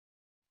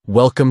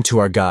Welcome to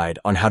our guide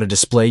on how to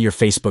display your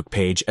Facebook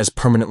page as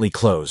permanently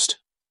closed.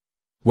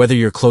 Whether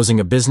you're closing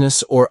a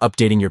business or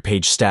updating your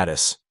page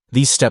status,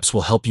 these steps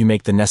will help you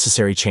make the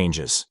necessary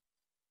changes.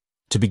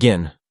 To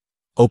begin,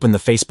 open the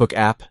Facebook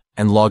app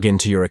and log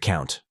into your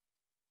account.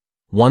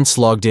 Once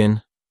logged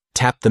in,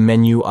 tap the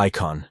menu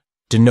icon,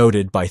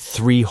 denoted by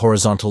 3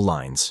 horizontal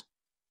lines.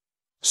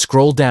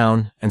 Scroll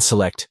down and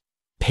select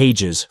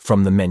Pages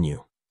from the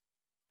menu.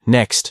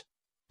 Next,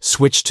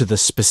 switch to the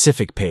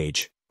specific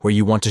page where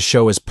you want to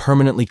show as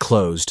permanently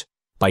closed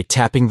by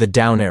tapping the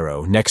down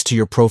arrow next to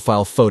your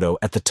profile photo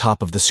at the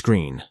top of the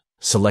screen.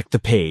 Select the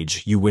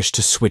page you wish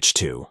to switch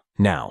to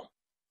now.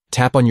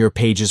 Tap on your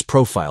page's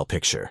profile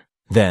picture.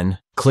 Then,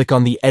 click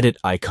on the Edit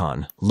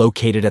icon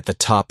located at the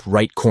top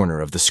right corner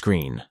of the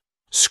screen.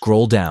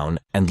 Scroll down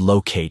and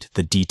locate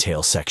the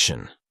Detail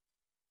section.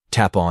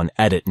 Tap on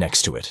Edit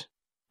next to it.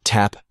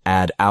 Tap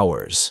Add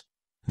Hours.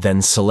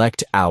 Then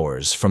select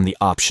Hours from the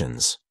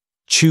options.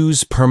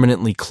 Choose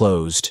Permanently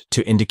Closed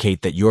to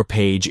indicate that your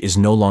page is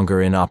no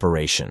longer in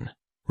operation.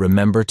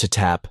 Remember to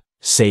tap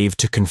Save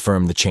to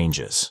confirm the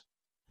changes.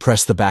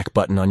 Press the back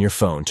button on your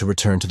phone to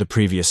return to the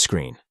previous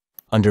screen.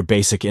 Under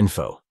Basic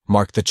Info,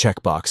 mark the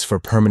checkbox for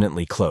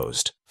Permanently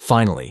Closed.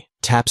 Finally,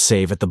 tap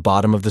Save at the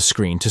bottom of the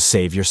screen to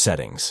save your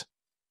settings.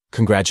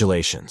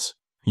 Congratulations!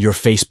 Your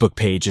Facebook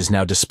page is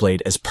now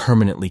displayed as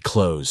permanently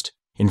closed,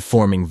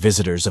 informing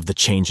visitors of the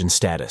change in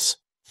status.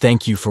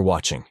 Thank you for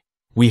watching.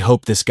 We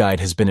hope this guide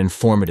has been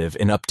informative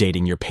in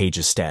updating your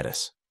page's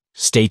status.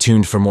 Stay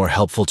tuned for more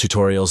helpful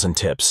tutorials and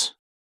tips.